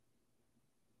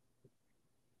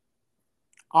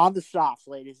On the softs,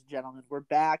 ladies and gentlemen, we're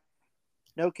back.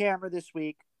 No camera this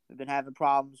week. We've been having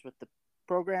problems with the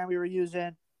program we were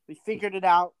using. We figured it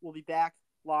out. We'll be back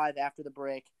live after the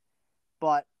break.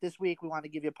 But this week, we want to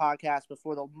give you a podcast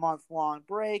before the month-long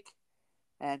break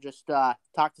and just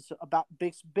talk about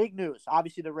big news.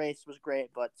 Obviously, the race was great,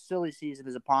 but silly season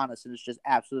is upon us, and it's just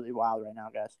absolutely wild right now,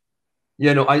 guys.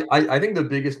 Yeah, no, I think the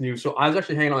biggest news. So I was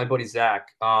actually hanging out with my buddy Zach.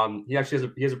 He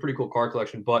actually has a pretty cool car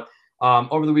collection. But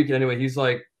over the weekend anyway, he's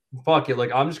like, "Fuck it,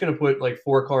 like I'm just gonna put like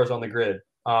 4 cars on the grid."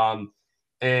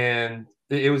 And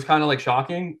it was kind of like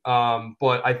shocking.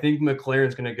 But I think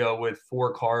McLaren's gonna go with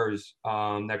 4 cars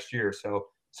next year. So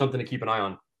something to keep an eye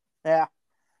on. Yeah.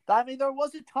 I mean, there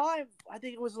was a time, I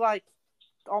think it was like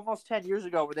almost 10 years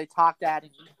ago, where they talked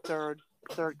adding third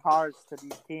cars to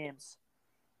these teams.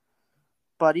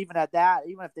 But even at that,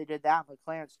 even if they did that,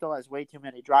 McLaren still has way too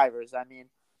many drivers. I mean,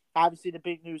 obviously the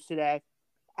big news today,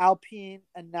 Alpine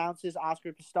announces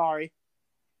Oscar Piastri,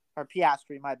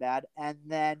 my bad. And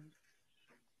then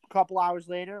a couple hours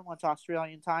later, once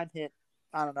Australian time hit,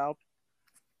 I don't know,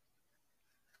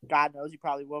 God knows, he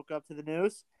probably woke up to the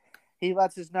news. He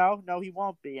lets us know, no, he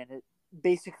won't be. And it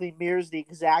basically mirrors the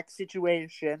exact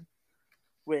situation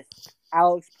with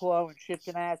Alex Palou and Chip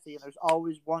Ganassi, and there's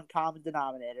always one common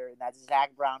denominator, and that's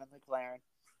Zach Brown and McLaren.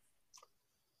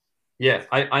 Yeah,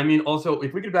 I mean, also,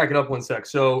 if we could back it up one sec.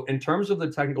 So, in terms of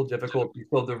the technical difficulty,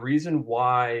 so the reason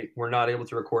why we're not able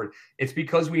to record, it's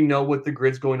because we know what the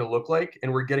grid's going to look like,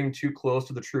 and we're getting too close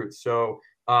to the truth. So,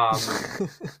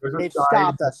 They've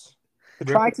stopped us.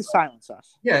 They're trying to silence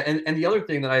us. Yeah, and the other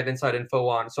thing that I have inside info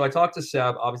on, so I talked to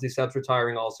Seb. Obviously, Seb's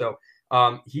retiring also.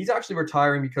 He's actually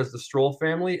retiring because the Stroll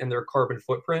family and their carbon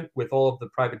footprint with all of the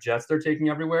private jets they're taking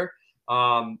everywhere.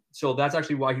 So that's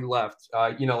actually why he left.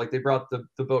 Like they brought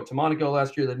the boat to Monaco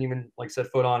last year, they didn't even like set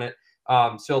foot on it.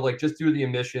 So like just due to the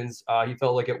emissions, he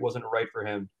felt like it wasn't right for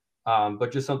him.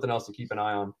 But just something else to keep an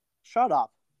eye on. Shut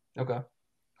up. Okay.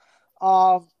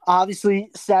 Obviously,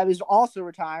 Seb is also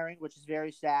retiring, which is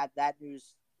very sad. That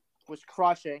news was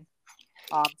crushing.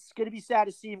 It's going to be sad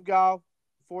to see him go.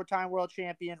 4-time world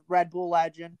champion, Red Bull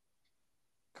legend.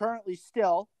 Currently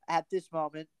still, at this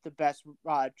moment, the best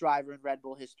driver in Red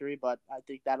Bull history, but I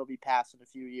think that'll be passed in a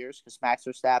few years because Max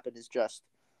Verstappen is just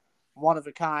one of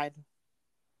a kind.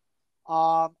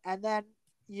 And then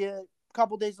a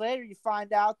couple days later, you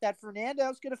find out that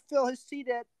Fernando's going to fill his seat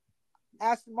at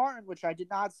Aston Martin, which I did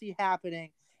not see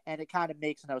happening, and it kind of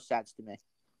makes no sense to me.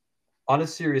 On a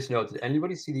serious note, did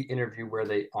anybody see the interview where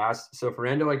they asked? So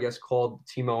Fernando, I guess, called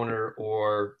team owner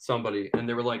or somebody, and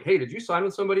they were like, "Hey, did you sign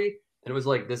with somebody?" And it was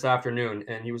like this afternoon,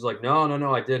 and he was like,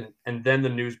 "No, I didn't." And then the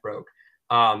news broke.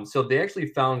 So they actually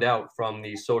found out from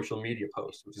the social media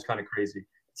post, which is kind of crazy.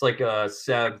 It's like a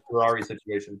Seb Ferrari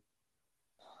situation.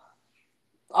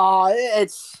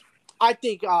 It's I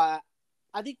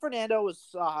think Fernando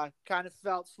was kind of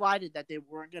felt slighted that they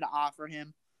weren't going to offer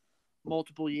him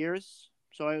multiple years.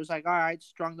 So it was like, all right,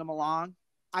 strung them along.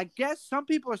 I guess some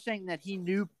people are saying that he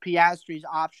knew Piastri's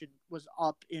option was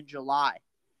up in July.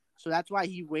 So that's why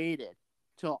he waited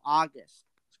till August.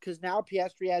 Because now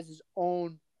Piastri has his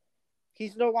own.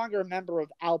 He's no longer a member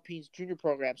of Alpine's junior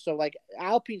program. So, like,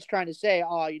 Alpine's trying to say,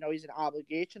 oh, he's an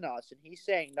obligation to us. And he's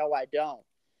saying, no, I don't.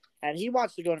 And he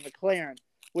wants to go to McLaren,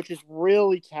 which is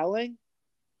really telling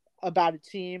about a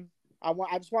team. I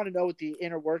just want to know what the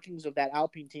inner workings of that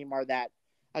Alpine team are, that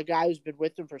a guy who's been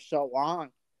with them for so long.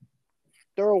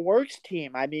 They're a works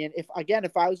team. I mean, if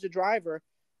I was a driver,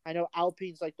 I know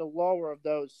Alpine's like the lower of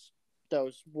those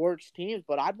works teams,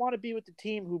 but I'd want to be with the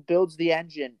team who builds the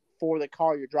engine for the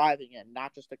car you're driving in,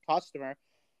 not just the customer,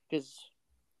 because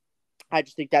I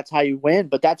just think that's how you win.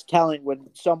 But that's telling when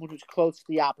someone who's close to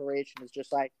the operation is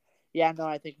just like, yeah, no,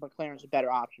 I think McLaren's a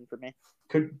better option for me.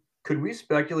 Could we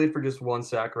speculate for just one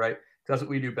sec, right? That's what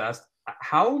we do best.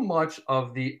 How much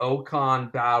of the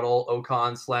Ocon battle,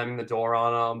 Ocon slamming the door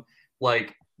on him,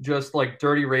 like just like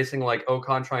dirty racing, like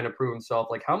Ocon trying to prove himself,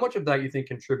 like how much of that you think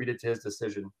contributed to his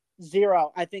decision?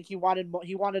 Zero. I think he wanted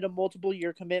a multiple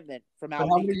year commitment from But how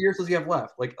Alpine. many years does he have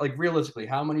left? Like realistically,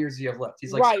 how many years does he have left?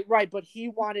 He's like Right. But he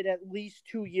wanted at least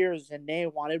 2 years, and they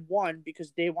wanted one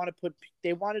because they wanted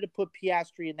to put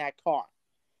Piastri in that car.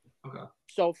 okay.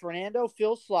 So Fernando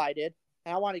feels slighted,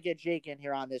 and I want to get Jake in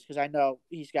here on this because I know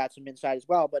he's got some insight as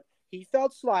well. But he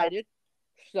felt slighted,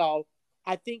 so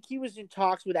I think he was in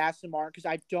talks with Aston Martin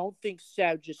because I don't think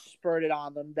Seb just spurred it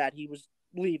on them that he was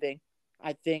leaving.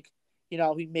 I think he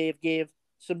may have gave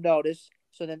some notice.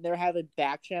 So then they're having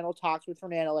back channel talks with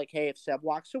Fernando, like, hey, if Seb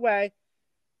walks away,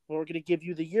 we're going to give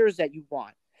you the years that you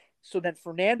want. So then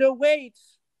Fernando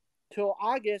waits till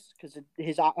August because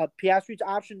his Piastri's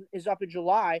option is up in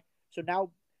July. So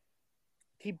now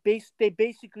they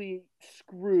basically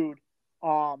screwed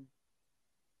Alpine.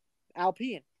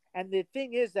 And the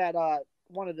thing is that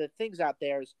one of the things out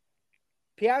there is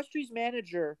Piastri's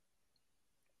manager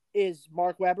is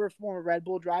Mark Webber, former Red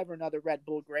Bull driver, another Red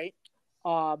Bull great.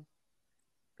 Um,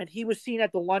 and he was seen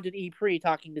at the London E-Prix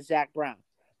talking to Zach Brown.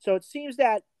 So it seems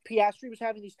that Piastri was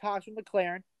having these talks with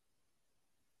McLaren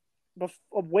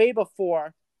way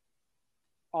before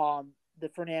the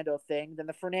Fernando thing. Then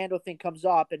the Fernando thing comes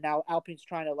up, and now Alpine's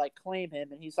trying to like claim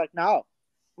him, and he's like, "No,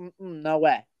 no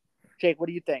way." Jake, what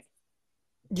do you think?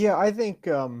 Yeah, I think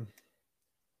it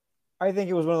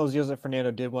was one of those deals that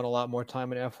Fernando did want a lot more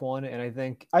time in F1,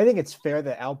 and I think it's fair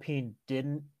that Alpine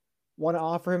didn't want to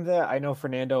offer him that. I know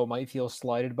Fernando might feel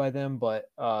slighted by them, but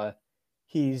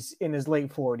he's in his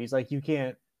late 40s. Like, you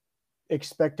can't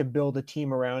expect to build a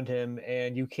team around him,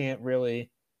 and you can't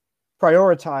really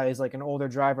prioritize like an older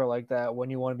driver like that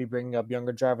when you want to be bringing up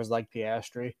younger drivers like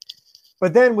Piastri.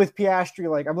 But then with Piastri,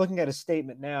 like, I'm looking at his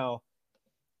statement now,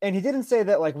 and he didn't say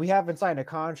that like we haven't signed a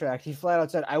contract. He flat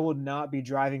out said, "I will not be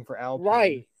driving for Alpine."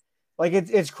 Right. Like,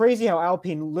 it's crazy how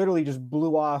Alpine literally just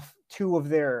blew off two of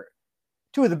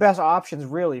the best options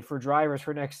really for drivers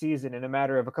for next season in a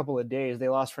matter of a couple of days. They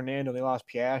lost Fernando, they lost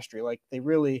Piastri. Like, they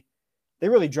really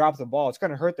dropped the ball. It's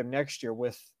going to hurt them next year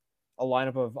with a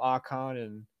lineup of Ocon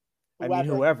and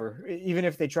whoever. Even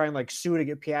if they try and like sue to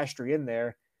get Piastri in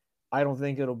there, I don't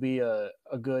think it'll be a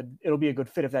good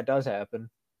fit if that does happen.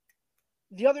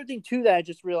 The other thing too that I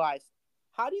just realized,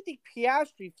 how do you think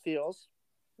Piastri feels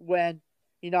when,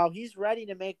 he's ready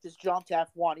to make this jump to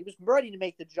F1? He was ready to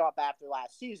make the jump after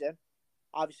last season.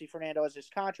 Obviously, Fernando has his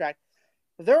contract.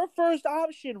 Their first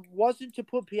option wasn't to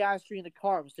put Piastri in the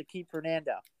car, it was to keep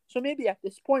Fernando. So maybe at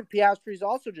this point, Piastri's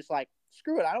also just like,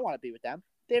 screw it, I don't want to be with them.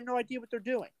 They have no idea what they're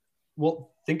doing.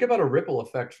 Well, think about a ripple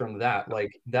effect from that.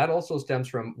 Like, that also stems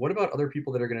from, what about other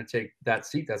people that are going to take that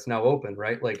seat that's now open,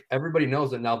 right? Like, everybody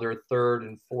knows that now they're third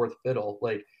and fourth fiddle.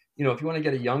 Like, if you want to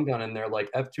get a young gun in there, like,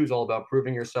 F2 is all about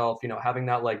proving yourself, having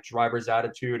that like driver's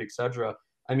attitude, etc.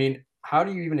 I mean, how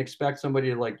do you even expect somebody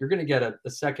to, like, you're going to get a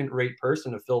second-rate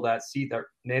person to fill that seat that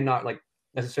may not like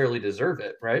necessarily deserve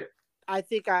it, right? I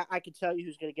think I can tell you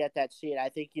who's going to get that seat. I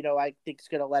think it's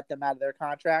going to let them out of their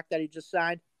contract that he just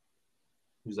signed.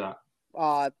 Who's that?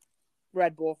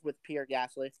 Red Bull with Pierre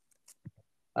Gasly.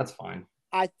 That's fine.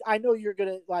 I know you're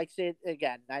gonna like say it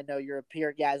again. I know you're a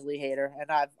Pierre Gasly hater,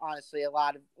 and I've honestly a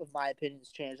lot of my opinions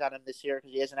changed on him this year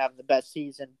because he isn't having the best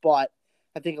season. But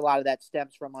I think a lot of that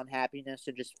stems from unhappiness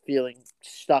and just feeling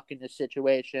stuck in this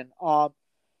situation.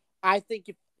 I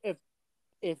think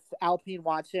if Alpine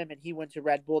wants him and he went to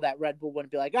Red Bull, that Red Bull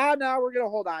wouldn't be like, oh no, we're gonna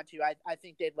hold on to you. I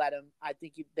think they'd let him. I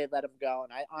think they'd let him go,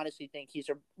 and I honestly think he's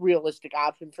a realistic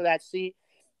option for that seat.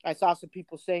 I saw some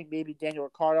people saying maybe Daniel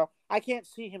Ricciardo. I can't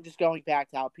see him just going back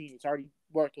to Alpine. He's already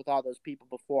worked with all those people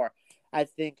before. I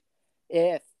think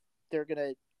if they're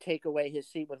gonna take away his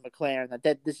seat with McLaren,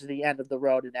 that this is the end of the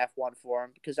road in F1 for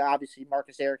him, because obviously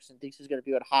Marcus Ericsson thinks he's gonna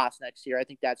be with Haas next year. I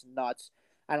think that's nuts.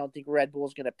 I don't think Red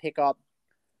Bull's gonna pick up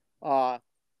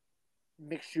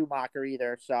Mick Schumacher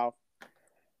either. So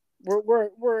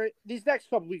we're these next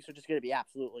couple weeks are just going to be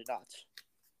absolutely nuts.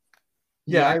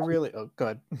 Yeah, I really. Oh,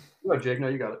 good. Go ahead, Jake. No,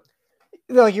 you got it.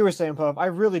 Like you were saying, Puff, I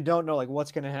really don't know like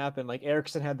what's going to happen. Like,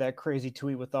 Ericsson had that crazy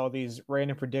tweet with all these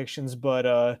random predictions,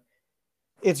 but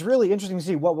it's really interesting to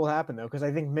see what will happen though, because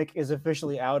I think Mick is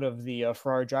officially out of the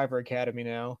Ferrari Driver Academy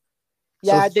now.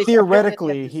 Yeah, so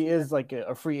theoretically, he is like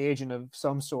a free agent of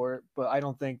some sort, but I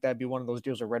don't think that'd be one of those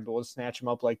deals where Red Bull would snatch him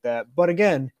up like that. But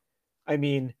again, I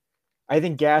mean, I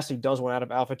think Gasly does want out of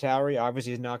AlphaTauri.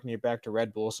 Obviously, he's not going to get back to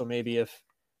Red Bull, so maybe if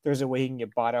there's a way he can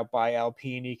get bought out by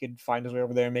Alpine, he could find his way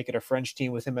over there and make it a French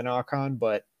team with him and Ocon.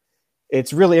 But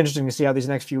it's really interesting to see how these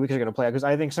next few weeks are going to play out, because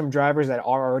I think some drivers that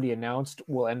are already announced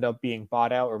will end up being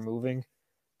bought out or moving.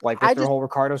 Like with their whole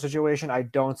Ricciardo situation, I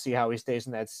don't see how he stays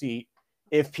in that seat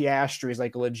if Piastri is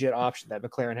like a legit option that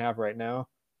McLaren have right now.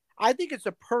 I think it's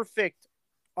a perfect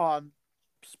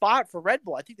spot for Red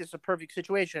Bull. I think this is a perfect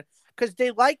situation because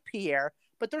they like Pierre,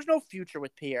 but there's no future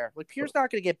with Pierre. Like, Pierre's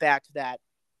not going to get back to that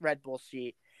Red Bull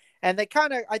seat. And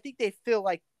I think they feel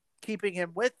like keeping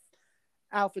him with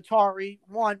AlphaTauri,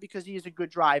 one, because he is a good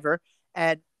driver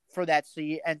and for that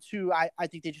seat, and two, I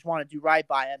think they just want to do right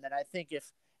by him. And I think if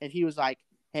he was like,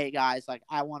 hey guys, like,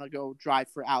 I want to go drive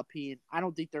for Alpine, I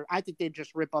think they'd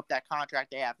just rip up that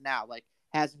contract they have now. Like,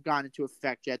 hasn't gone into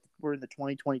effect yet. We're in the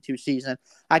 2022 season.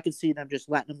 I could see them just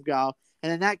letting him go.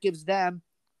 And then that gives them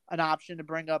an option to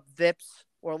bring up Vips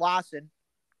or Lawson,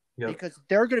 because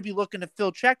they're going to be looking to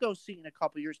fill Checo's seat in a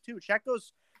couple years too.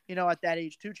 Checo's, at that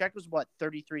age too. Checo's what,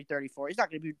 33, 34. He's not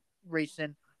going to be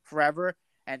racing forever.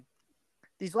 And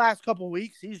these last couple of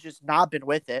weeks, he's just not been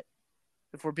with it.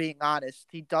 If we're being honest,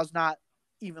 he does not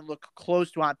even look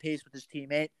close to on pace with his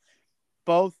teammate.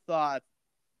 Both,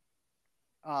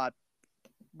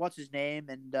 what's his name,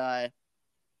 and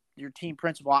your team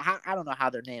principal. I don't know how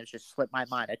their names just slipped my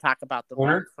mind. I talk about them all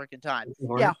the freaking time.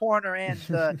 Horner? Yeah, Horner and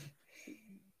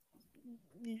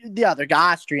the other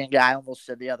guy, Austrian guy. I almost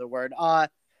said the other word.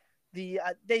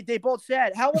 They both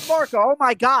said, Helmut Marko, oh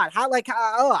my God, I'm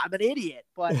an idiot.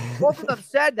 But both of them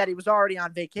said that he was already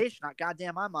on vacation.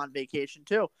 Goddamn, I'm on vacation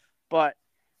too. But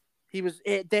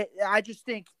I just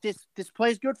think this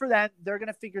plays good for them. They're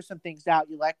gonna figure some things out.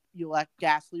 You let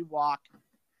Gasly walk,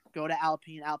 go to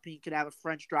Alpine. Alpine could have a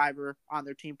French driver on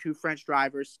their team, 2 French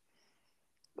drivers.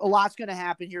 A lot's gonna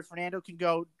happen here. Fernando can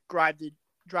go drive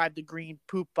the green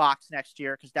poop box next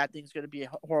year because that thing's going to be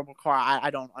a horrible car.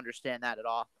 I don't understand that at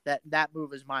all. That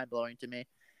move is mind-blowing to me.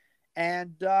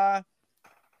 And, yeah,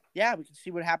 we can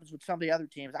see what happens with some of the other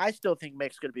teams. I still think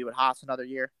Mick's going to be with Haas another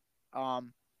year,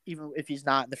 even if he's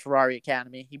not in the Ferrari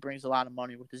Academy. He brings a lot of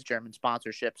money with his German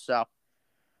sponsorship, so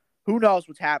who knows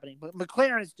what's happening. But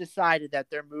McLaren has decided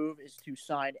that their move is to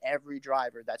sign every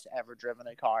driver that's ever driven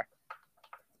a car.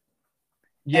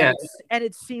 Yeah. And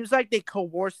it seems like they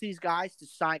coerce these guys to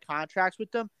sign contracts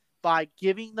with them by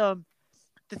giving them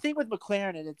the thing with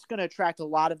McLaren, and it's going to attract a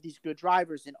lot of these good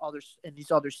drivers in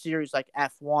these other series like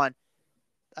F1,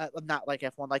 not like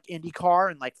F1, like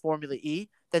IndyCar and like Formula E,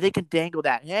 that they can dangle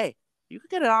that. Hey, you could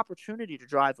get an opportunity to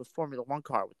drive a Formula One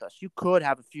car with us. You could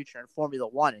have a future in Formula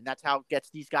One, and that's how it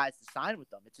gets these guys to sign with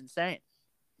them. It's insane.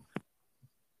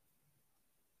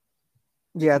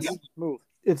 Yeah,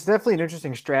 it's definitely an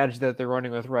interesting strategy that they're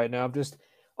running with right now. Just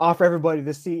offer everybody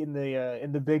the seat in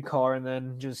the big car, and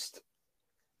then just,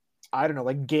 I don't know,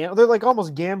 like they're like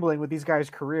almost gambling with these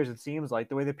guys' careers. It seems like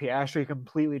the way that Piastri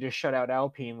completely just shut out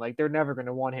Alpine, like they're never going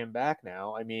to want him back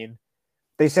now. I mean,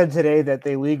 they said today that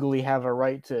they legally have a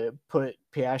right to put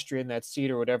Piastri in that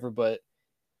seat or whatever, but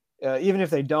even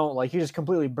if they don't, like, he just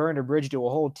completely burned a bridge to a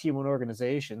whole team and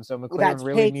organization. So McLaren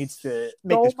really needs to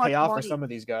make this pay off for some of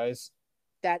these guys.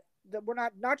 That we're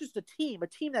not just a team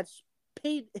that's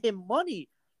paid him money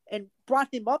and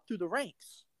brought him up through the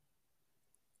ranks.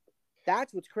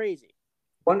 That's what's crazy.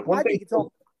 I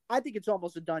think it's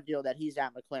almost a done deal that he's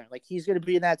at McLaren. Like, he's going to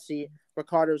be in that seat.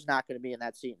 Ricardo's not going to be in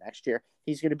that seat next year.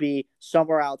 He's going to be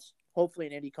somewhere else,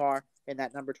 hopefully in IndyCar in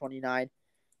that number 29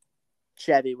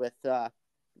 Chevy with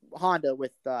Honda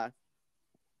with Andretti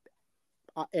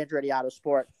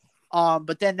Autosport.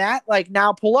 But then that, like,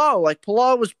 now Palou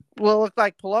looked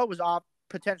like Palou was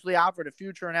potentially offered a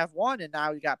future in F1, and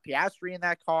now you got Piastri in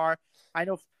that car. I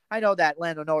know that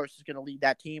Lando Norris is going to lead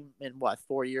that team in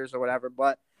 4 years or whatever,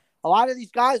 but a lot of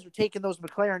these guys are taking those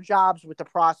McLaren jobs with the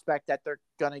prospect that they're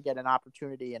going to get an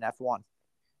opportunity in F1.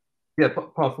 Yeah,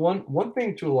 Puff, one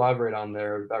thing to elaborate on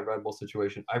there, that Red Bull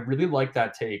situation, I really like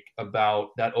that take about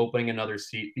that opening another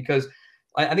seat, because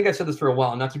I think I said this for a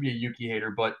while, not to be a Yuki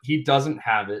hater, but he doesn't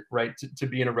have it, right, to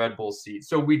be in a Red Bull seat.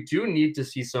 So we do need to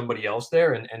see somebody else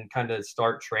there and kind of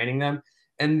start training them.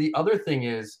 And the other thing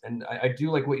is, and I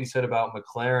do like what you said about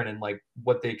McLaren and like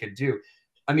what they could do.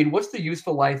 I mean, what's the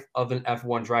useful life of an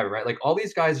F1 driver, right? Like, all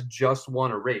these guys just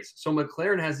want to race. So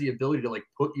McLaren has the ability to like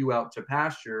put you out to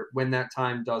pasture when that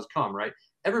time does come, right?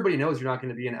 Everybody knows you're not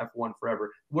going to be in F1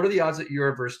 forever. What are the odds that you're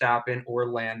a Verstappen or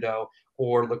Lando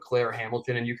or Leclerc,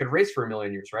 Hamilton, and you could race for a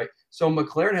million years, right? So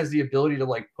McLaren has the ability to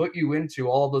like put you into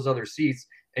all of those other seats,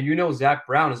 and Zach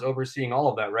Brown is overseeing all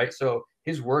of that, right? So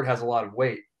his word has a lot of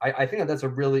weight. I think that's a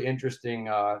really interesting,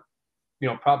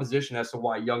 proposition as to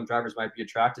why young drivers might be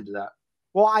attracted to that.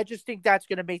 Well, I just think that's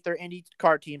going to make their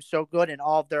IndyCar team so good and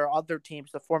all of their other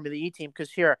teams, the Formula E team,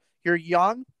 because here, you're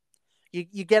young,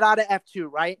 you get out of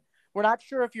F2, right? We're not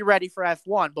sure if you're ready for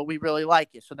F1, but we really like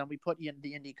you. So then we put you in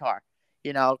the IndyCar.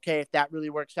 Okay, if that really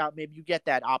works out, maybe you get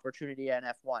that opportunity in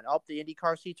F1. Oh, the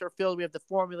IndyCar seats are filled. We have the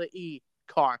Formula E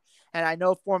car. And I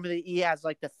know Formula E has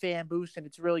like the fan boost and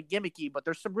it's really gimmicky, but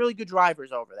there's some really good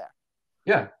drivers over there.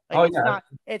 Yeah.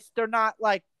 They're not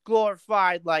like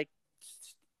glorified like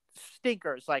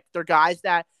stinkers. Like, they're guys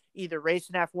that either race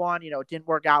in F1, it didn't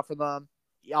work out for them,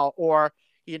 or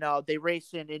they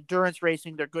race in endurance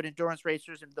racing. They're good endurance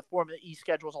racers, and the Formula E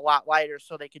schedule is a lot lighter,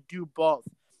 so they could do both.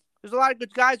 There's a lot of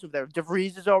good guys over there. De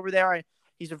Vries is over there.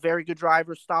 He's a very good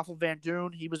driver. Stoffel Van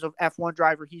Doon, he was an F1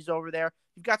 driver. He's over there.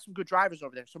 You've got some good drivers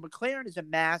over there. So McLaren is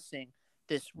amassing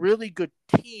this really good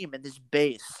team and this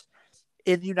base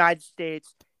in the United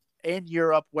States, in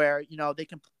Europe, where, they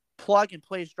can plug and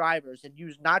place drivers and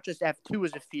use not just F2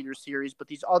 as a feeder series, but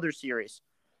these other series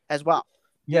as well.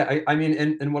 Yeah, I mean,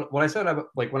 and what I said about,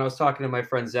 like, when I was talking to my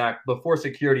friend Zach before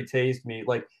security tased me,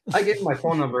 like, I gave him my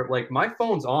phone number. Like, my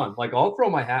phone's on. Like, I'll throw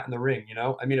my hat in the ring.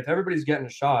 I mean, if everybody's getting a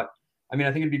shot, I mean,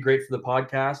 I think it'd be great for the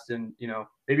podcast, and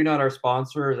maybe not our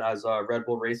sponsors as Red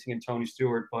Bull Racing and Tony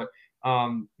Stewart, but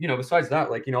besides that,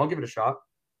 like, I'll give it a shot.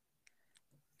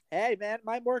 Hey, man, it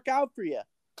might work out for you.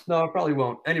 No, it probably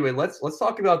won't. Anyway, let's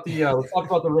talk about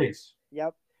the race.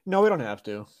 Yep. No, we don't have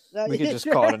to. No, We could just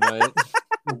call it a night.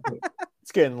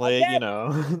 It's getting late, Again,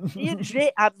 me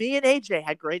and AJ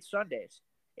had great Sundays.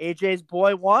 AJ's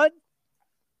boy won.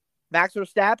 Max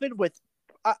Verstappen with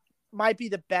might be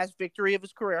the best victory of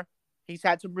his career. He's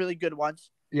had some really good ones.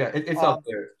 Yeah, it's up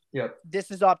there. Yep. This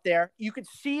is up there. You can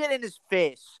see it in his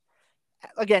face.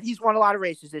 Again, he's won a lot of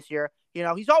races this year.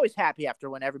 He's always happy after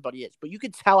when everybody is. But you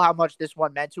could tell how much this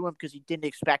one meant to him because he didn't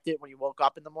expect it when he woke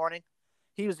up in the morning.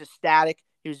 He was ecstatic.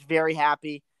 He was very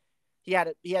happy. He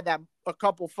had a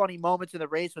couple funny moments in the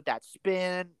race with that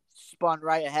spun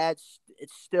right ahead. It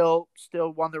still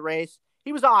won the race.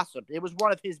 He was awesome. It was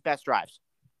one of his best drives.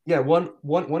 Yeah,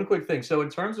 one quick thing. So in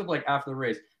terms of like after the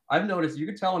race, I've noticed you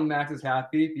can tell when Max is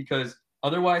happy because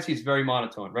otherwise he's very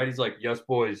monotone, right? He's like, "Yes,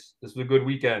 boys, this was a good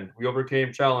weekend. We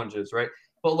overcame challenges," right?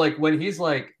 But like when he's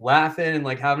like laughing and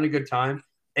like having a good time,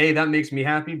 that makes me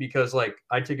happy because like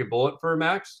I take a bullet for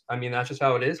Max. I mean, that's just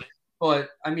how it is. But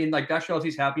I mean, like that shows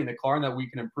he's happy in the car and that we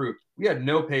can improve. We had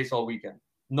no pace all weekend,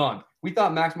 none. We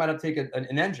thought Max might have taken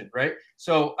an engine, right?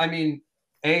 So I mean,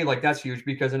 like that's huge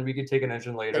because then we could take an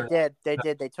engine later. They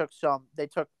did. They took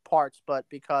parts, but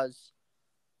because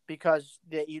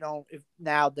if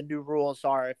now the new rules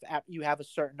are if you have a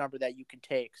certain number that you can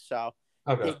take, so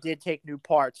They did take new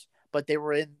parts, but they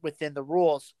were within the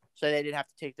rules, so they didn't have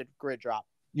to take the grid drop.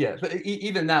 Yeah, but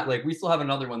even that, like, we still have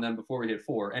another one then before we hit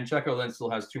 4, and Checo then still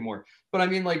has 2 more. But I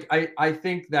mean, like, I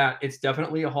think that it's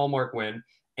definitely a hallmark win,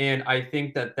 and I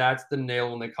think that that's the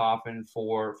nail in the coffin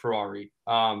for Ferrari.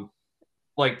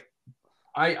 Like,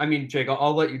 I mean, Jake,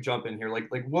 I'll let you jump in here. Like,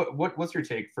 what's your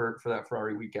take for that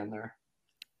Ferrari weekend there?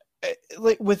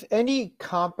 Like with any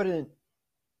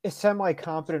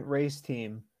semi-competent race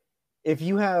team, if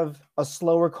you have a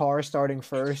slower car starting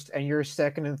first and you're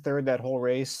second and third that whole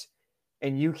race,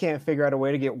 and you can't figure out a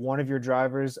way to get one of your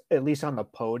drivers at least on the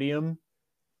podium,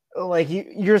 like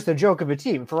you're just a joke of a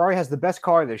team. Ferrari has the best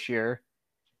car this year.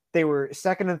 They were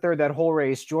second and third that whole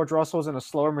race. George Russell was in a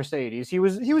slower Mercedes. He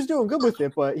was doing good with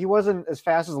it, but he wasn't as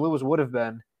fast as Lewis would have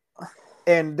been.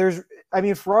 And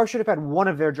Ferrari should have had one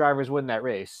of their drivers win that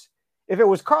race. If it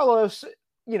was Carlos,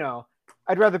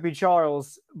 I'd rather be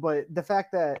Charles. But the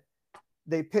fact that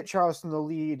they pit Charles from the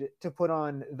lead to put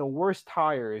on the worst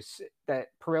tires that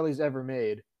Pirelli's ever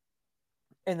made,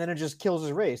 and then it just kills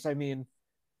his race. I mean,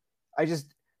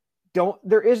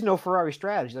 there is no Ferrari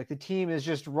strategy. Like the team is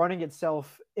just running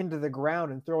itself into the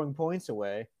ground and throwing points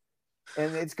away.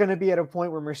 And it's going to be at a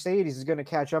point where Mercedes is going to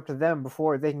catch up to them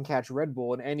before they can catch Red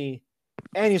Bull in any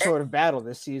sort of battle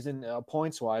this season,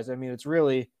 points wise. I mean, it's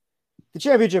really, the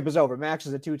championship is over. Max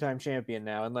is a 2-time champion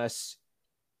now, unless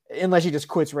he just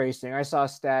quits racing. I saw a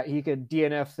stat he could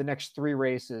DNF the next 3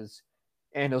 races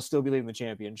and he'll still be leading the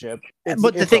championship.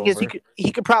 But the thing is,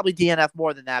 he could probably DNF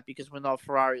more than that because we know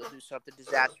Ferrari will do something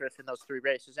disastrous in those 3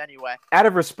 races anyway. Out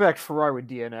of respect, Ferrari would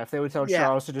DNF. They would tell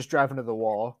Charles to just drive into the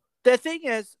wall. The thing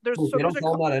is, they don't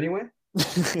tell him that anyway.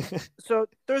 So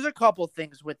there's a couple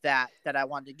things with that I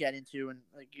wanted to get into and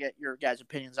get your guys'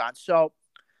 opinions on. So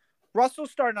Russell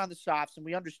started on the softs, and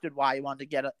we understood why he wanted to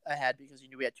get ahead because he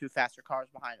knew we had 2 faster cars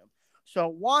behind him. So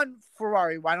one,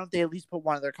 Ferrari, why don't they at least put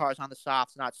one of their cars on the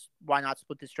softs? Why not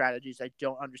split the strategies? I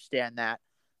don't understand that.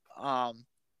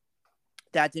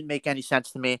 That didn't make any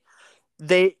sense to me.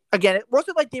 It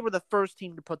wasn't like they were the first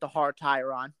team to put the hard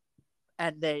tire on,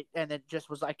 and it just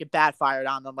was like it backfired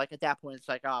on them. Like at that point, it's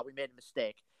like, oh, we made a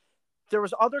mistake. There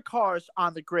was other cars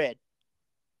on the grid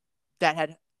that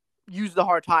had used the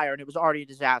hard tire, and it was already a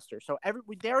disaster. So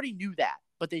they already knew that,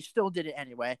 but they still did it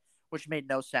anyway, which made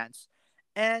no sense.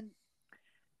 And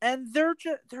they're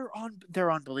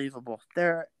unbelievable.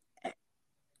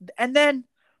 And then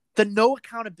the no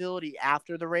accountability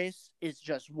after the race is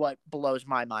just what blows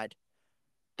my mind.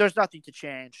 There's nothing to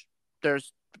change.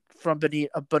 There's from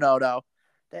Bonotto.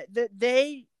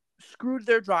 They screwed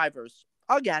their drivers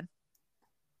again.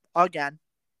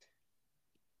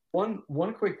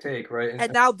 One quick take, right?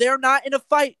 And now they're not in a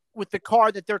fight with the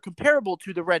car that they're comparable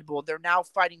to the Red Bull. They're now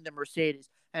fighting the Mercedes,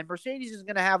 and Mercedes is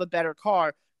going to have a better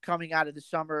car coming out of the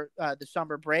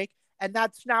summer break, and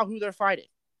that's now who they're fighting.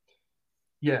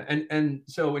 Yeah, and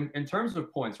so in terms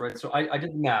of points, right? So I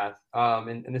did the math,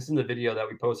 and this is in the video that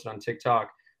we posted on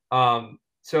TikTok.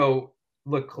 So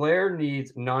Leclerc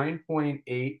needs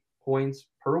 9.8 points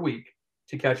per week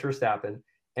to catch Verstappen,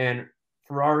 and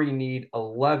Ferrari need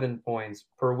 11 points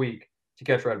per week to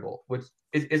catch Red Bull, which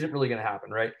isn't really going to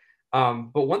happen, right?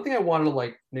 But one thing I wanted to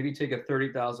like maybe take a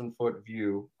 30,000-foot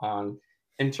view on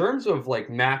in terms of like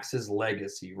Max's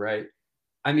legacy, right?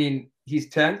 I mean, he's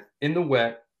 10th in the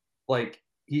wet. Like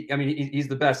he's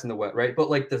the best in the wet, right? But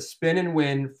like the spin and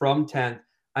win from 10th.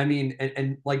 I mean,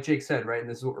 and like Jake said, right? And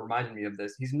this is what reminded me of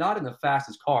this. He's not in the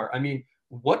fastest car. I mean,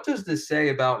 what does this say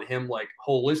about him, like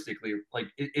holistically? Like,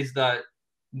 is that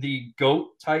the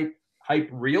GOAT type hype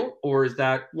real, or is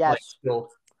that like Yes. still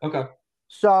okay?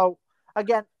 So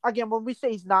again, when we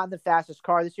say he's not in the fastest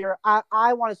car this year,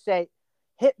 I want to say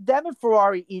hit them and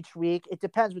Ferrari each week. It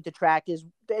depends what the track is.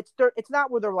 It's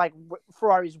not where they're like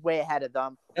Ferrari's way ahead of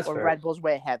them That's or fair. Red Bull's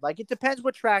way ahead. Like it depends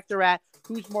what track they're at,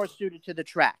 who's more suited to the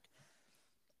track.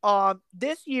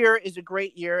 This year is a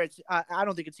great year. I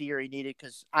don't think it's a year he needed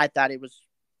because I thought it was,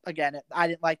 again, I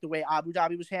didn't like the way Abu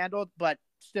Dhabi was handled, but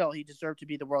still he deserved to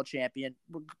be the world champion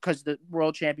because the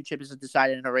world championship isn't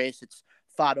decided in a race. It's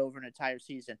fought over an entire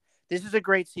season. This is a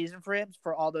great season for him,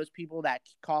 for all those people that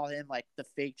call him like the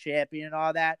fake champion and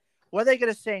all that. What are they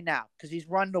going to say now? Because he's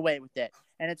running away with it.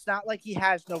 And it's not like he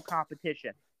has no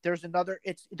competition. There's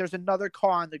another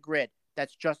car on the grid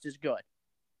that's just as good.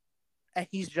 And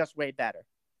he's just way better.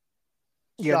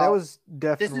 Yeah, that was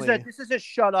definitely. This is a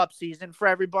shut up season for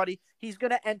everybody. He's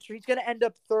gonna end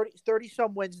up 30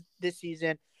 some wins this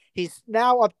season. He's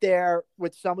now up there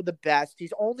with some of the best.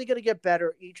 He's only gonna get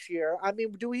better each year. I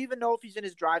mean, do we even know if he's in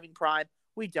his driving prime?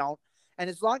 We don't. And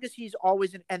as long as he's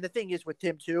always in, and the thing is with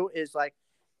him too, is like,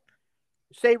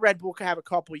 say Red Bull could have a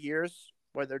couple years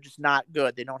where they're just not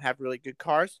good. They don't have really good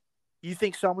cars. You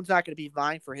think someone's not going to be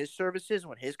vying for his services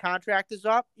when his contract is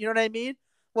up? You know what I mean?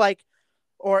 Like,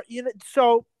 or, you know,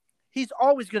 so he's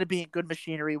always going to be in good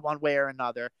machinery one way or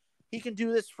another. He can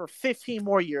do this for 15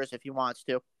 more years if he wants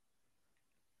to.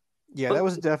 Yeah, that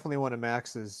was definitely one of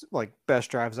Max's like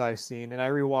best drives I've seen, and I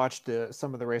rewatched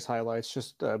some of the race highlights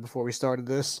just before we started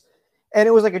this, and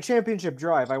it was like a championship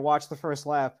drive. I watched the first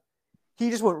lap. He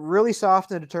just went really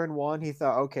soft into turn one. He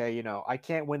thought, okay, you know, I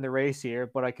can't win the race here,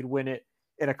 but I could win it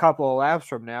in a couple of laps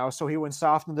from now. So he went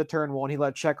soft into turn one. He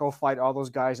let Checo fight all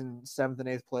those guys in 7th and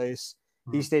 8th place.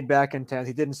 He stayed back in 10th.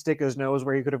 He didn't stick his nose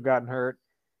where he could have gotten hurt.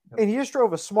 And he just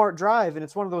drove a smart drive. And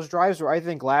it's one of those drives where I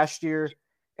think last year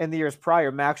and the years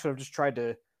prior, Max would have just tried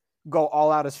to go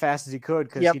all out as fast as he could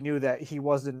because he knew that he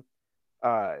wasn't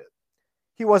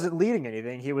leading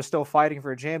anything. He was still fighting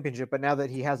for a championship. But now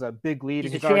that he has a big lead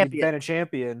and he's already been a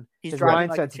champion, his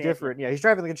mindset's different. Yeah, he's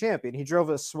driving like a champion. He drove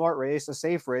a smart race, a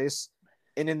safe race.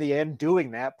 And in the end,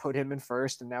 doing that put him in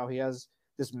first. And now he has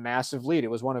this massive lead. It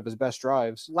was one of his best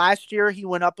drives. Last year, he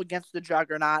went up against the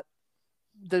juggernaut,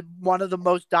 one of the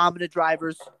most dominant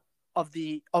drivers of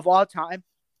all time,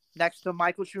 next to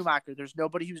Michael Schumacher. There's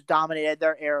nobody who's dominated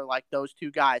their era like those two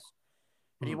guys.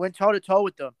 And he went toe to toe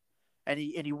with them, and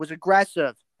he was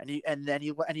aggressive, and he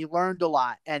learned a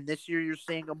lot. And this year, you're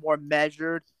seeing a more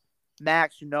measured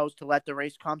Max who knows to let the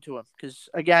race come to him. Because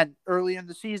again, early in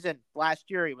the season,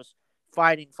 last year, he was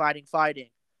fighting.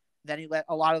 Then he let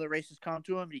a lot of the races come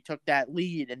to him, and he took that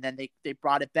lead, and then they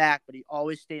brought it back, but he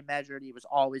always stayed measured. He was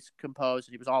always composed,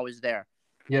 and he was always there.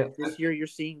 Yeah. And this year, you're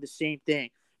seeing the same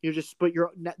thing.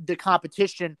 The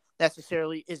competition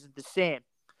necessarily isn't the same.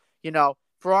 You know,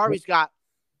 Ferrari's got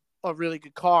a really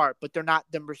good car, but they're not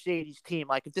the Mercedes team.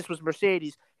 Like if this was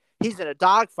Mercedes, he's in a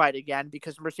dogfight again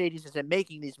because Mercedes isn't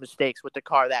making these mistakes with the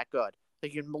car that good.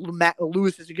 Like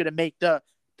Lewis isn't going to make the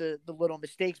little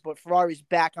mistakes, but Ferrari's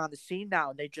back on the scene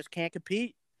now and they just can't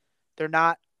compete.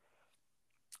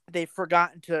 They've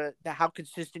forgotten how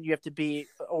consistent you have to be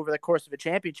over the course of a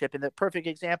championship. And the perfect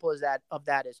example is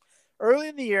early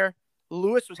in the year,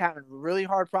 Lewis was having really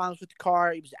hard problems with the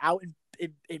car. He was out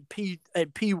in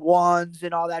P1s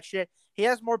and all that shit. He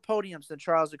has more podiums than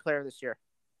Charles Leclerc this year.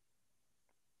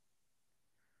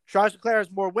 Charles Leclerc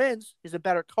has more wins, is a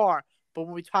better car, but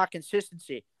when we talk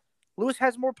consistency, Lewis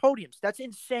has more podiums. That's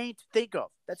insane to think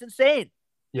of. That's insane.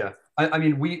 Yeah. I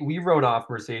mean, we wrote off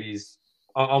Mercedes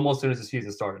almost as soon as the season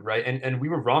started, right? And we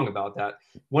were wrong about that.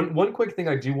 One quick thing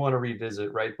I do want to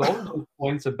revisit, right? Both of those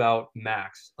points about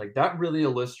Max, like that really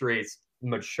illustrates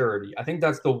maturity. I think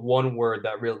that's the one word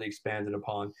that really expanded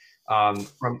upon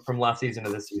from last season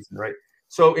to this season, right?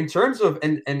 So in terms of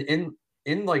and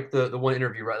in like the one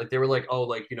interview, right? Like they were like, oh,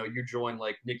 like, you know, you joined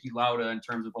like Nicky Lauda in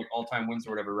terms of like all-time wins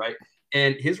or whatever, right?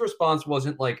 And his response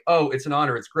wasn't like, oh, it's an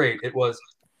honor, it's great. It was,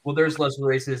 well, there's less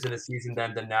races in a season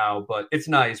than now, but it's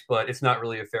nice, but it's not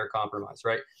really a fair compromise,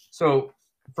 right? So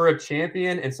for a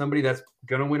champion and somebody that's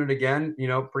going to win it again, you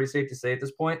know, pretty safe to say at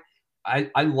this point,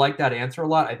 I like that answer a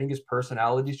lot. I think his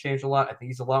personality's changed a lot. I think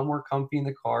he's a lot more comfy in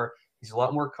the car. He's a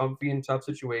lot more comfy in tough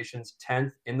situations.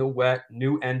 10th in the wet,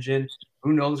 new engine.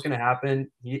 Who knows what's going to happen?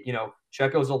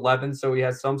 Checo's 11th, so he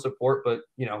has some support. But,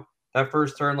 that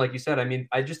first turn, like you said, I mean,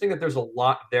 I just think that there's a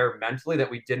lot there mentally that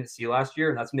we didn't see last year,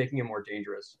 and that's making him more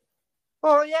dangerous.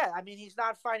 Well, yeah. I mean, he's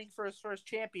not fighting for his first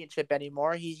championship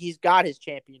anymore. He's got his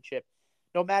championship.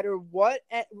 No matter what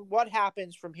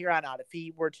happens from here on out, if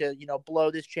he were to,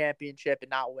 blow this championship and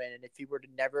not win, and if he were to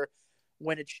never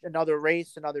win another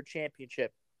race, another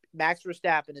championship, Max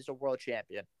Verstappen is a world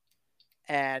champion.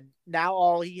 And now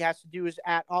all he has to do is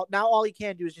all he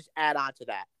can do is just add on to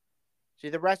that. See,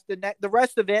 the rest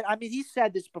of it, I mean, he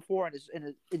said this before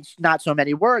in not so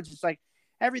many words. It's like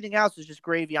everything else is just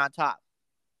gravy on top.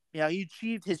 He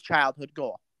achieved his childhood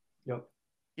goal. Yep.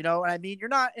 You know what I mean? You're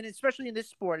not, and especially in this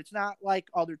sport, it's not like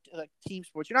other team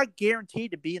sports. You're not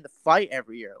guaranteed to be in the fight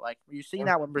every year. Like you're seeing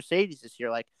that with Mercedes this year.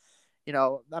 Like,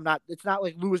 it's not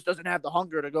like Lewis doesn't have the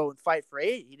hunger to go and fight for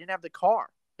 8. He didn't have the car.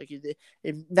 Like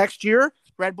if next year,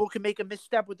 Red Bull can make a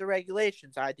misstep with the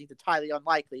regulations. I think it's highly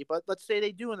unlikely, but let's say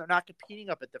they do and they're not competing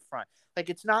up at the front. Like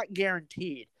it's not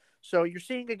guaranteed. So you're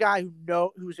seeing a guy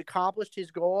who's accomplished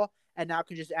his goal and now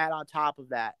can just add on top of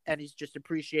that. And he's just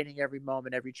appreciating every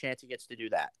moment, every chance he gets to do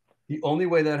that. The only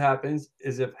way that happens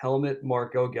is if Helmut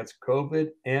Marko gets COVID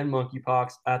and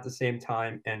monkeypox at the same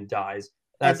time and dies.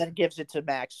 And then gives it to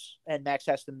Max, and Max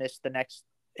has to miss the next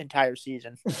entire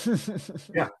season.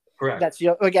 Yeah, correct. That's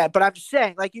again, but I'm just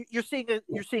saying, like you're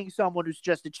seeing someone who's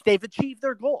they've achieved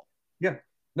their goal. Yeah,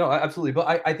 no, absolutely.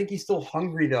 But I think he's still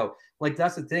hungry though. Like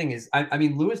that's the thing is, I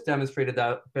mean, Lewis demonstrated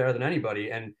that better than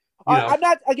anybody, and I'm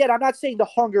not saying the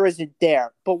hunger isn't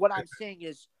there, but what I'm saying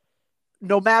is,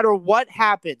 no matter what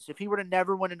happens, if he were to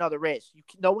never win another race,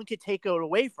 no one could take it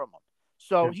away from him.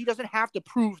 So he doesn't have to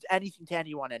prove anything to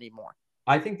anyone anymore.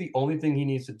 I think the only thing he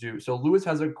needs to do. So Lewis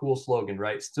has a cool slogan,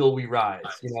 right? Still we rise.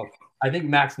 I think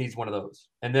Max needs one of those,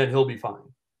 and then he'll be fine.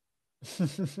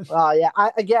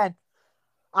 Yeah.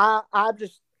 I'm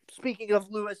just speaking of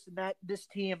Lewis and this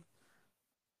team.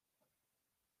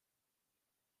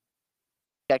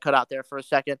 I cut out there for a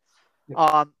second.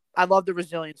 Yeah. I love the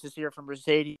resilience this year from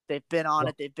Mercedes. They've been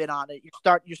on it.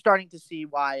 You're starting to see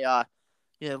why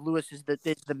Lewis is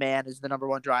the man, is the number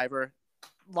one driver.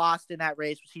 Lost in that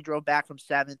race was he drove back from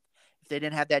 7th. If they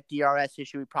didn't have that DRS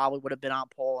issue, he probably would have been on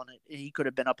pole, and he could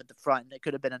have been up at the front, and it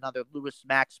could have been another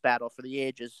Lewis-Max battle for the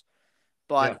ages.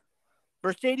 But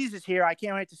Mercedes is here. I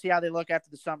can't wait to see how they look after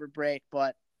the summer break,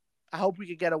 but I hope we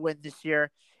could get a win this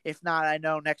year. If not, I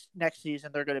know next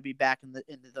season they're going to be back in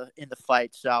the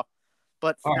fight. So,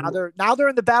 but now they're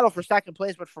in the battle for second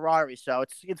place with Ferrari. So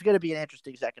it's going to be an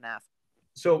interesting second half.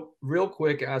 So real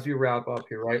quick, as we wrap up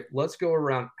here, right? Let's go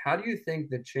around. How do you think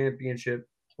the championship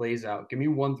plays out? Give me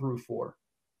 1 through 4.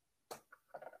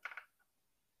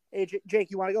 Hey,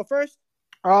 Jake, you want to go first?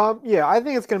 Yeah, I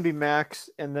think it's going to be Max,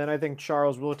 and then I think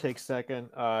Charles will take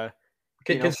second.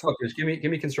 Constructors. Give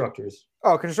me constructors.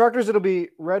 Oh, constructors, it'll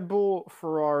be Red Bull,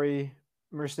 Ferrari,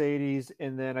 Mercedes,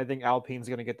 and then I think Alpine's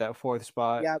going to get that 4th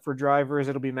spot. Yeah. For drivers,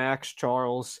 it'll be Max,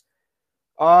 Charles.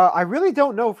 I really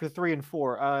don't know for 3 and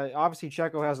 4. Obviously,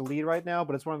 Checo has a lead right now,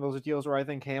 but it's one of those deals where I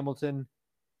think Hamilton,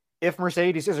 if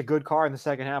Mercedes is a good car in the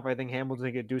second half, I think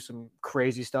Hamilton could do some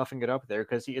crazy stuff and get up there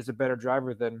because he is a better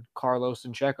driver than Carlos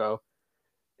and Checo.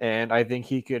 And I think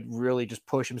he could really just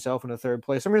push himself into 3rd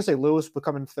place. I'm going to say Lewis will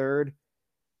come in 3rd,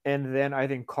 and then I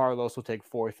think Carlos will take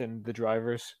 4th in the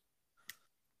drivers.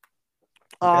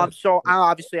 So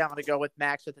I'm going to go with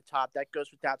Max at the top. That goes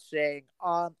without saying.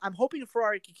 I'm hoping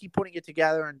Ferrari can keep putting it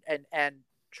together and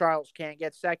Charles can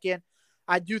get second.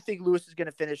 I do think Lewis is going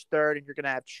to finish 3rd, and you're going to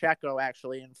have Checo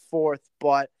actually in 4th.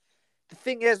 But the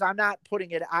thing is, I'm not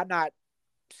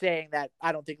saying that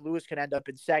I don't think Lewis can end up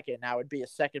in 2nd. Now, it would be a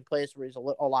 2nd place where he's a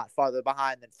lot farther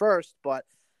behind than 1st. But,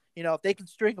 if they can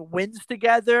string wins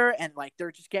together and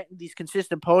they're just getting these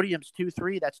consistent podiums,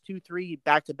 2-3, that's 2-3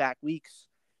 back-to-back weeks.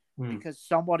 Because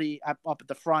somebody up at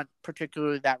the front,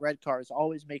 particularly that red car, is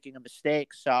always making a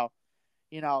mistake. So,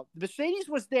 Mercedes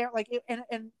was there,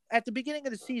 and at the beginning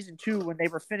of the season too, when they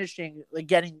were finishing,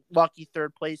 getting lucky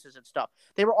 3rd places and stuff,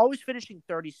 they were always finishing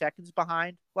 30 seconds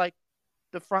behind,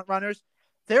 the front runners.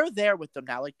 They're there with them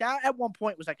now. That at one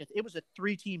point was it was a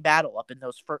 3-team battle up in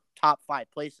those top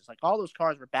 5 places. All those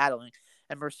cars were battling,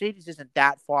 and Mercedes isn't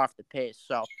that far off the pace.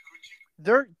 So,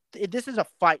 this is a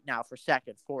fight now for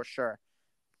 2nd for sure.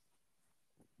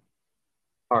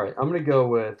 All right, I'm going to go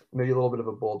with maybe a little bit of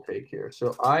a bold take here.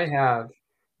 So I have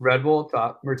Red Bull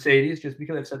top, Mercedes, just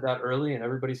because I've said that early and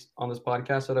everybody on this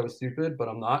podcast said I was stupid, but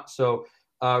I'm not. So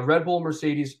Red Bull,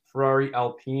 Mercedes, Ferrari,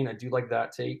 Alpine, I do like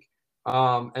that take.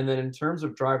 And then in terms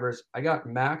of drivers, I got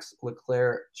Max,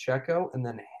 Leclerc, Checo, and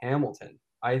then Hamilton.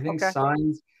 I think Okay.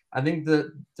 Sainz. I think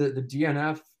the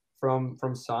DNF from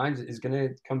Sainz is going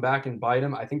to come back and bite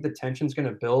him. I think the tension's going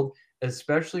to build,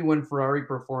 especially when Ferrari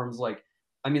performs like.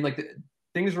 I mean, like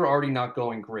things were already not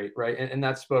going great, right? And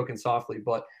that's spoken softly,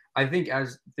 but I think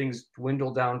as things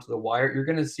dwindle down to the wire, you're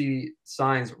going to see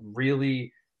Sainz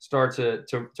really start to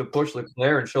push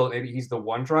Leclerc and show that maybe he's the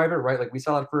one driver, right? Like we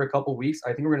saw that for a couple weeks.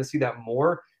 I think we're going to see that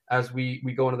more as we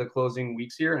go into the closing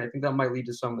weeks here, and I think that might lead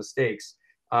to some mistakes.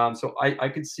 So I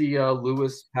could see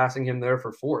Lewis passing him there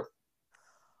for fourth.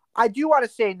 I do want to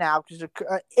say now, because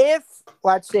if,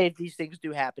 let's say, if these things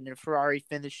do happen and Ferrari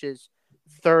finishes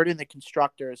third in the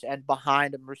constructors and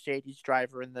behind a Mercedes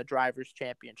driver in the drivers'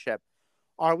 championship,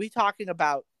 are we talking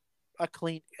about a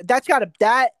clean?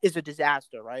 That is a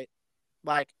disaster, right?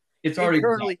 Like it's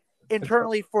already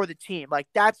internally for the team. Like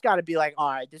that's got to be like, all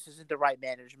right, this isn't the right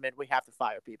management. We have to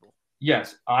fire people.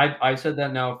 Yes, I've said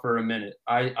that now for a minute.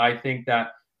 I think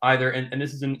that either, and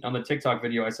this is on the TikTok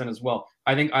video I sent as well.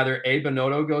 I think either A,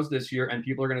 Binotto goes this year and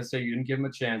people are going to say you didn't give him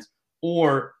a chance,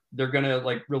 or they're going to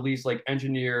like release like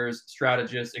engineers,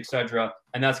 strategists, etc.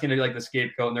 And that's going to be like the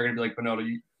scapegoat. And they're going to be like, Binotto,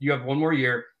 you have one more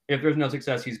year. If there's no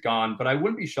success, he's gone. But I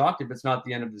wouldn't be shocked if it's not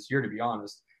the end of this year, to be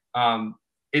honest.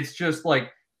 It's just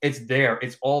like, it's there.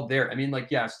 It's all there. I mean, like,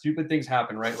 yeah, stupid things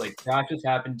happen, right? Like crashes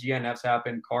happen, DNFs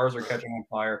happen, cars are catching on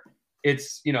fire.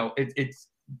 It's, it's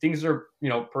things are,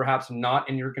 perhaps not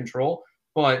in your control,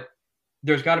 but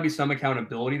there's got to be some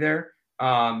accountability there.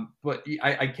 But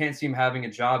I can't see him having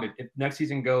a job if next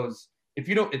season goes. If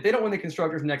they don't win the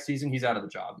constructors next season, he's out of the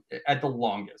job at the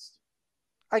longest.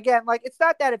 Again, like it's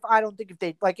not that if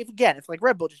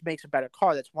Red Bull just makes a better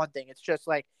car, that's one thing. It's just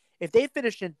like if they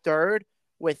finish in third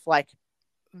with like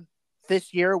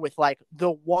this year with like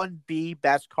the 1B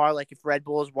best car, like if Red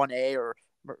Bull is 1A or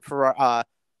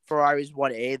Ferrari's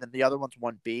 1A, then the other one's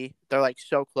 1B. They're like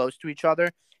so close to each other.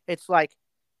 It's like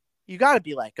you got to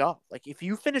be like, oh, like if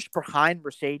you finish behind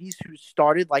Mercedes, who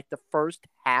started like the first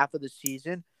half of the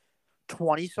season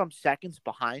 20 some seconds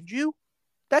behind you,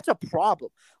 that's a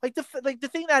problem. Like the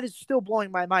thing that is still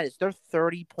blowing my mind is they're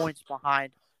 30 points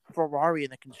behind Ferrari in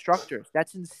the constructors.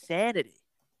 That's insanity.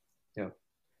 Yeah.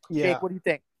 Jake, what do you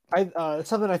think?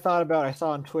 Something I thought about, I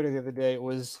saw on Twitter the other day,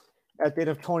 was at the end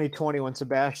of 2020 when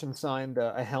Sebastian signed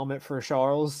a helmet for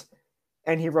Charles,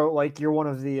 and he wrote, like, you're one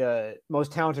of the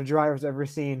most talented drivers I've ever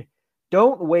seen.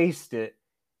 Don't waste it.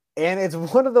 And it's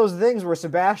one of those things where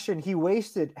Sebastian, he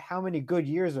wasted how many good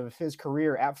years of his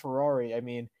career at Ferrari. I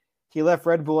mean, he left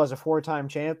Red Bull as a 4-time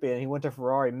champion. He went to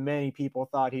Ferrari. Many people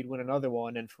thought he'd win another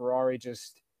one, and Ferrari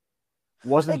just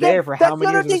wasn't there for how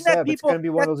many years with Seb. It's going to be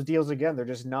one of those deals again. They're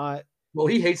just not. Well,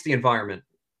 he hates the environment.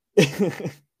 Here's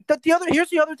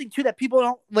the other thing too that people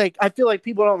don't like. I feel like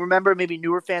people don't remember. Maybe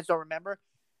newer fans don't remember.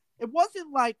 It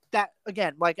wasn't like that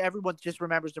again. Like everyone just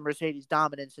remembers the Mercedes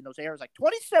dominance in those eras. Like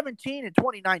 2017 and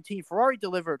 2019, Ferrari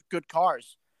delivered good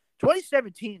cars.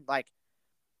 2017, like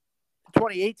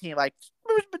 2018, like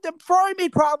but then Ferrari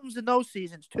made problems in those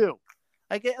seasons too.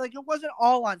 Like it wasn't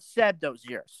all on Seb those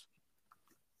years.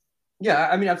 Yeah,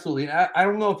 I mean, absolutely. I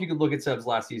don't know if you could look at Seb's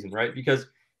last season, right? Because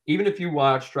even if you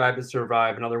watch Drive to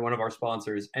Survive, another one of our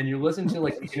sponsors, and you listen to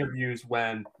like the interviews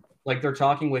when like they're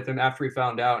talking with him after he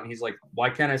found out, and he's like, "Why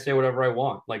can't I say whatever I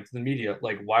want?" Like to the media,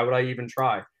 like, "Why would I even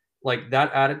try?" Like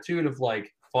that attitude of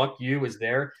like "fuck you" is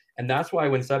there, and that's why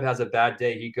when Seb has a bad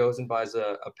day, he goes and buys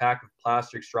a pack of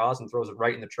plastic straws and throws it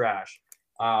right in the trash.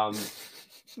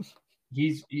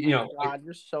 He's God, like,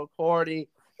 you're so corny.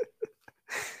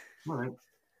 All right,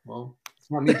 well,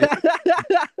 it's not me.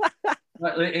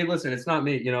 Hey, listen, it's not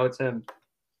me. It's him.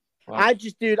 Wow.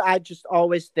 I just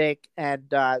always think,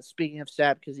 and speaking of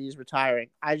Seb, because he's retiring,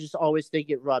 I just always think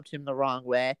it rubbed him the wrong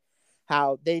way.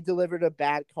 How they delivered a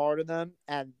bad car to them,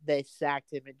 and they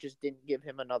sacked him and just didn't give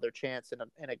him another chance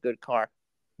in a good car.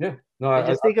 Yeah.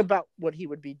 No, think about what he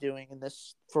would be doing in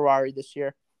this Ferrari this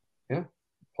year. Yeah.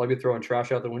 Probably be throwing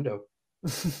trash out the window.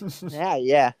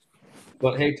 Yeah.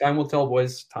 But hey, time will tell,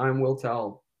 boys. Time will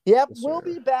tell. Yep, yes, we'll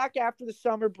be back after the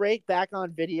summer break, back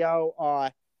on video.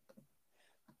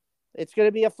 It's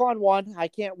gonna be a fun one. I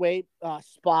can't wait.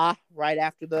 Spa right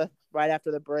after the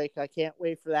break. I can't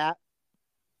wait for that.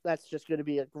 That's just gonna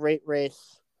be a great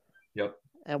race. Yep.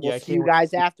 And we'll see you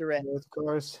guys after it. Of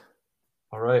course.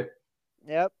 All right.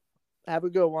 Yep. Have a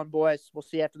good one, boys. We'll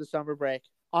see you after the summer break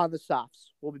on the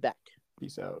Softs. We'll be back.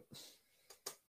 Peace out.